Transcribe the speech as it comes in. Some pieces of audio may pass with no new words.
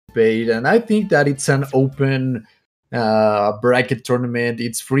participate, and I think that it's an open bracket tournament.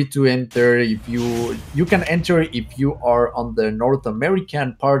 It's free to enter. If you can enter if you are on the North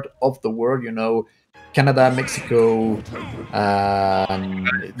American part of the world, you know, Canada, Mexico,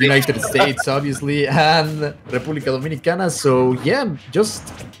 United States, obviously, and República Dominicana. So yeah,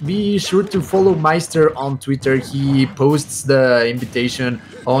 just be sure to follow Maister on Twitter. He posts the invitation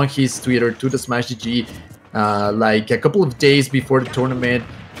on his Twitter to the Smash GG like a couple of days before the tournament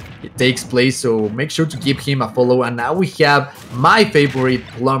it takes place. So make sure to give him a follow. And now we have my favorite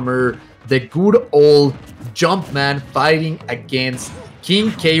plumber, the good old Jumpman, fighting against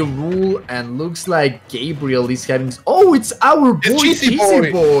King K. Rool, and looks like Gabriel is having. Oh, it's our boy,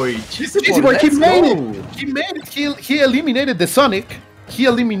 CheezyBoy. CheezyBoy, he made it. He made it. He eliminated the Sonic. He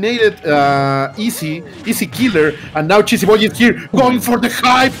eliminated Easy Killer, and now CheezyBoy is here, going for the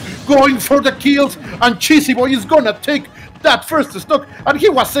hype, going for the kills, and CheezyBoy is gonna take that first stock. And he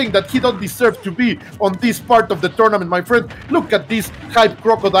was saying that he don't deserve to be on this part of the tournament, my friend. Look at this hype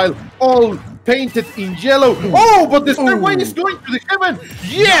crocodile, all painted in yellow. Oh, but the stairway is going to the heaven.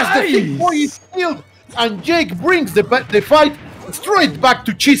 Yes, nice. The big boy is killed, and Jake brings the fight straight back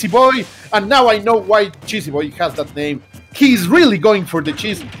to CheezyBoy. And now I know why CheezyBoy has that name. He's really going for the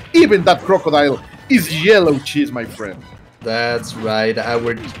cheese. Even that crocodile is yellow cheese, my friend. That's right,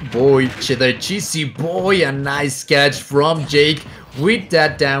 our boy, the CheezyBoy. A nice catch from Jake with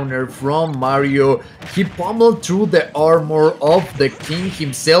that downer from Mario. He pummeled through the armor of the king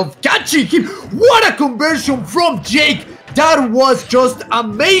himself, catching him. What a conversion from Jake! That was just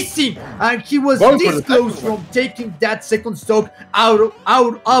amazing, and he was this close from taking that second stock out of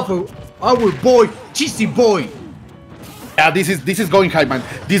our boy CheezyBoy. Yeah, this is going high, man.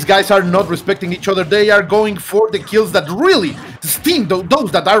 These guys are not respecting each other. They are going for the kills that really sting,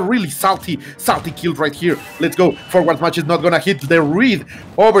 those that are really salty kills right here. Let's go. Forward smash is not gonna hit the read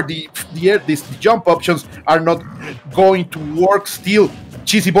over the air. These jump options are not going to work still.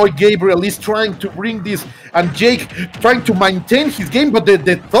 CheezyBoy Gabriel is trying to bring this, and Jake trying to maintain his game, but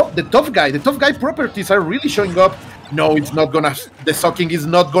the tough guy properties are really showing up. No, it's not gonna, the sucking is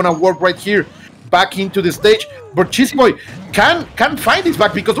not gonna work right here. Back into the stage, but CheezyBoy can find his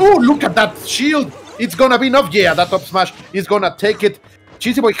back, because oh, look at that shield. It's gonna be enough. Yeah, that up smash is gonna take it.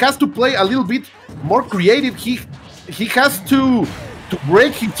 CheezyBoy has to play a little bit more creative. He has to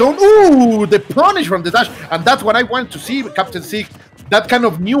break his own. Ooh, the punish from the dash, and that's what I want to see, Captain Sig. That kind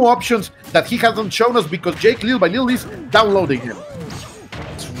of new options that he hasn't shown us, because Jake little by little is downloading him.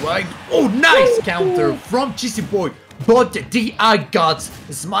 That's right. Oh, nice counter from CheezyBoy. But the DI gods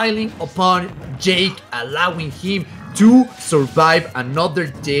smiling upon Jake, allowing him to survive another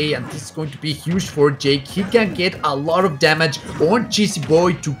day, and this is going to be huge for Jake. He can get a lot of damage on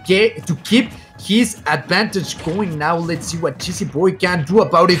CheezyBoy to keep his advantage going. Now let's see what CheezyBoy can do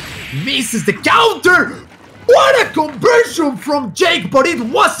about it. Misses the counter. What a conversion from Jake, but it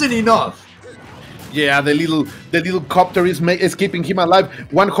wasn't enough. Yeah, the little copter is keeping him alive.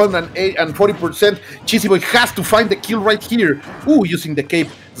 140%. CheezyBoy has to find the kill right here. Ooh, using the cape.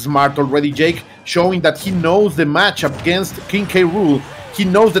 Smart already, Jake, showing that he knows the match against King K. Rool. He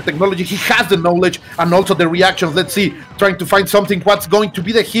knows the technology, he has the knowledge, and also the reactions. Let's see, trying to find something. What's going to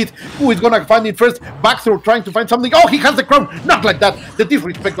be the hit? Who is gonna find it first? Back throw, trying to find something. Oh, he has the crown. Not like that. The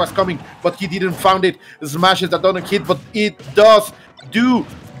disrespect was coming, but he didn't find it. Smashes that don't hit, but it does do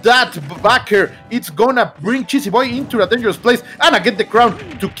that backer. It's gonna bring CheezyBoy into a dangerous place, and I get the crown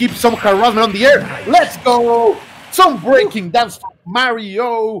to keep some harassment on the air. Let's go! Some breaking dance from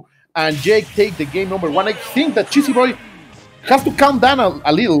Mario, and Jake take the game number 1. I think that CheezyBoy has to calm down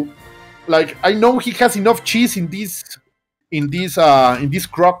a little. Like, I know he has enough cheese in this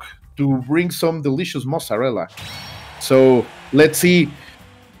crock to bring some delicious mozzarella. So let's see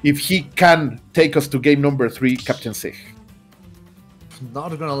if he can take us to game number 3, Captain Sig.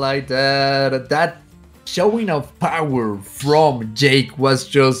 Not gonna lie, that showing of power from Jake was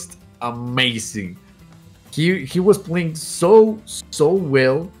just amazing. He was playing so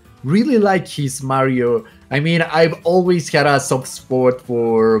well. Really like his Mario. I mean, I've always had a soft spot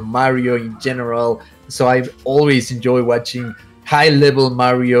for Mario in general, so I've always enjoyed watching high-level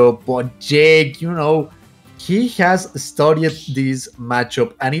Mario. But Jake, you know, he has studied this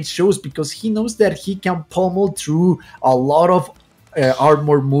matchup, and it shows, because he knows that he can pummel through a lot of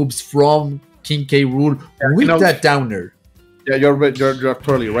armor moves from King K. Rool with that downer. Yeah, you're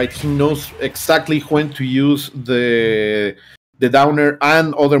totally right. He knows exactly when to use the downer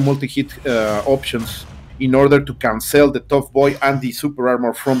and other multi-hit options in order to cancel the tough boy and the super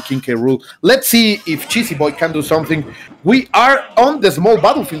armor from King K. Rool. Let's see if CheezyBoy can do something. We are on the small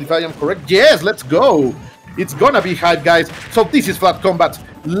battlefield, if I am correct. Yes, let's go. It's gonna be hype, guys. So this is Flat Combat.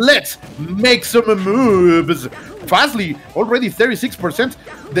 Let's make some moves. Fastly, already 36%.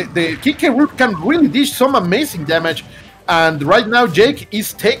 The Kike Root can really dish some amazing damage. And right now, Jake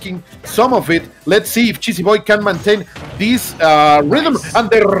is taking some of it. Let's see if CheezyBoy can maintain this rhythm. And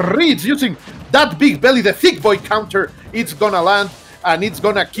the reads using that big belly, the thick boy counter. It's gonna land, and it's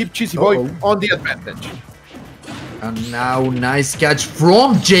gonna keep CheezyBoy on the advantage. And now, nice catch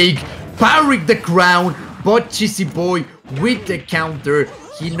from Jake, parrying the crown, but CheezyBoy with the counter.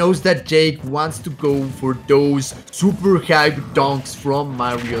 He knows that Jake wants to go for those super hype dunks from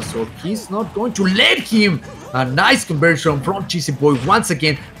Mario, so he's not going to let him. A nice conversion from CheezyBoy once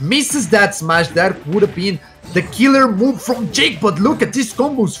again, misses that smash. That would have been the killer move from Jake, but look at these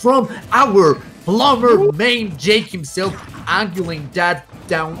combos from our plumber main Jake himself, angling that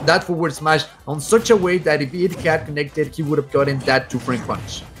down, that forward smash on such a way that if it had connected, he would have gotten that 2-frame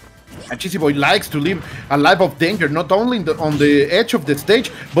punch. And CheezyBoy likes to live a life of danger, not only on the edge of the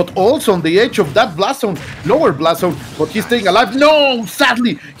stage, but also on the edge of that blast zone, lower blast zone. But he's staying alive. No,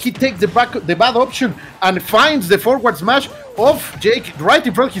 sadly, he takes the bad option and finds the forward smash of Jake right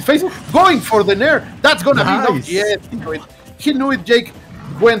in front of his face, going for the nair. That's gonna be enough. Yes, he knew it. He knew it. Jake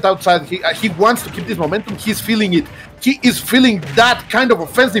went outside. He wants to keep this momentum. He's feeling it. He is feeling that kind of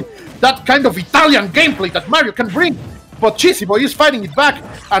offensive, that kind of Italian gameplay that Mario can bring. But CheezyBoy is fighting it back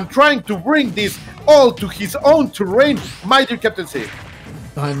and trying to bring this all to his own terrain, my dear Captain C.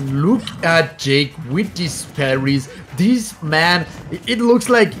 And look at Jake with these parries. This man, it looks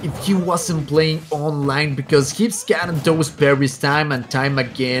like if he wasn't playing online, because he's gotten those parries time and time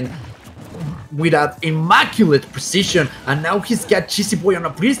again with that immaculate precision. And now he's got CheezyBoy on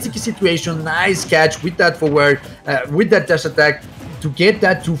a pretty sticky situation. Nice catch with that forward, with that dash attack, to get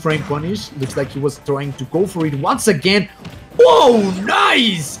that 2-frame punish. Looks like he was trying to go for it once again. Whoa,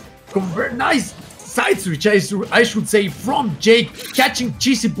 nice! Nice side switch, I should say, from Jake, catching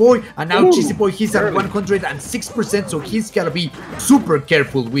CheezyBoy. And now CheezyBoy, he's at 106%, so he's gotta be super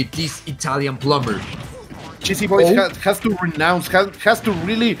careful with this Italian plumber. CheezyBoy has to renounce, has to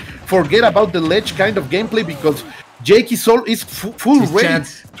really forget about the ledge kind of gameplay, because Jake is full ready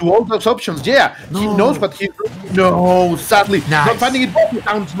to all those options. Yeah, he knows what he's doing. No, sadly, not finding it.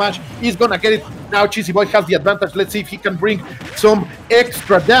 Down smash, he's gonna get it. Now CheezyBoy has the advantage. Let's see if he can bring some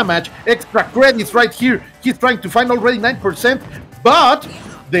extra damage, extra credits right here. He's trying to find already 9%, but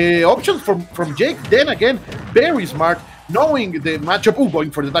the options from Jake, then again, very smart. Knowing the matchup,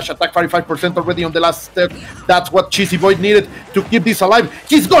 going for the dash attack, 45% already on the last step. That's what CheezyBoy needed to keep this alive.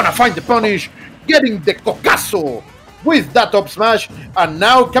 He's gonna find the punish, getting the cocazo with that up smash. And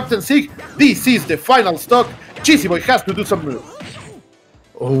now, Captain Sig, this is the final stock. CheezyBoy has to do some moves.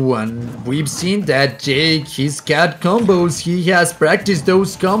 Oh, and we've seen that Jake, he's got combos. He has practiced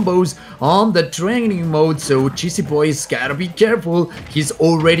those combos on the training mode, so CheezyBoy's gotta be careful. He's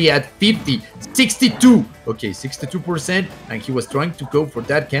already at 50, 62. Okay, 62%, and he was trying to go for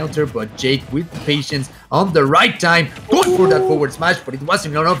that counter, but Jake, with patience, on the right time, going for that forward smash, but it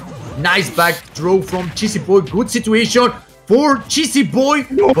wasn't enough. Nice back throw from CheezyBoy. Good situation for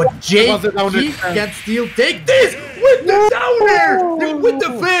CheezyBoy, but Jake, he can still take this with the downer, with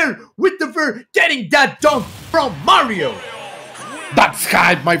the fair, getting that dunk from Mario. That's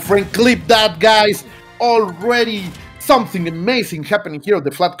hype, my friend. Clip that, guys. Already something amazing happening here at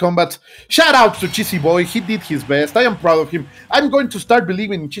the Flat Combat. Shout out to CheezyBoy. He did his best. I am proud of him. I'm going to start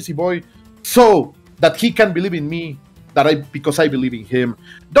believing in CheezyBoy so that he can believe in me, because I believe in him.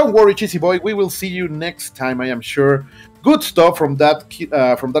 Don't worry, CheezyBoy. We will see you next time, I am sure. Good stuff from that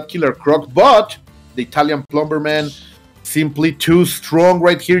killer croc, but the Italian plumber man, simply too strong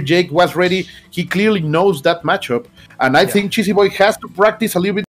right here. Jake was ready. He clearly knows that matchup, and I think CheezyBoy has to practice a little bit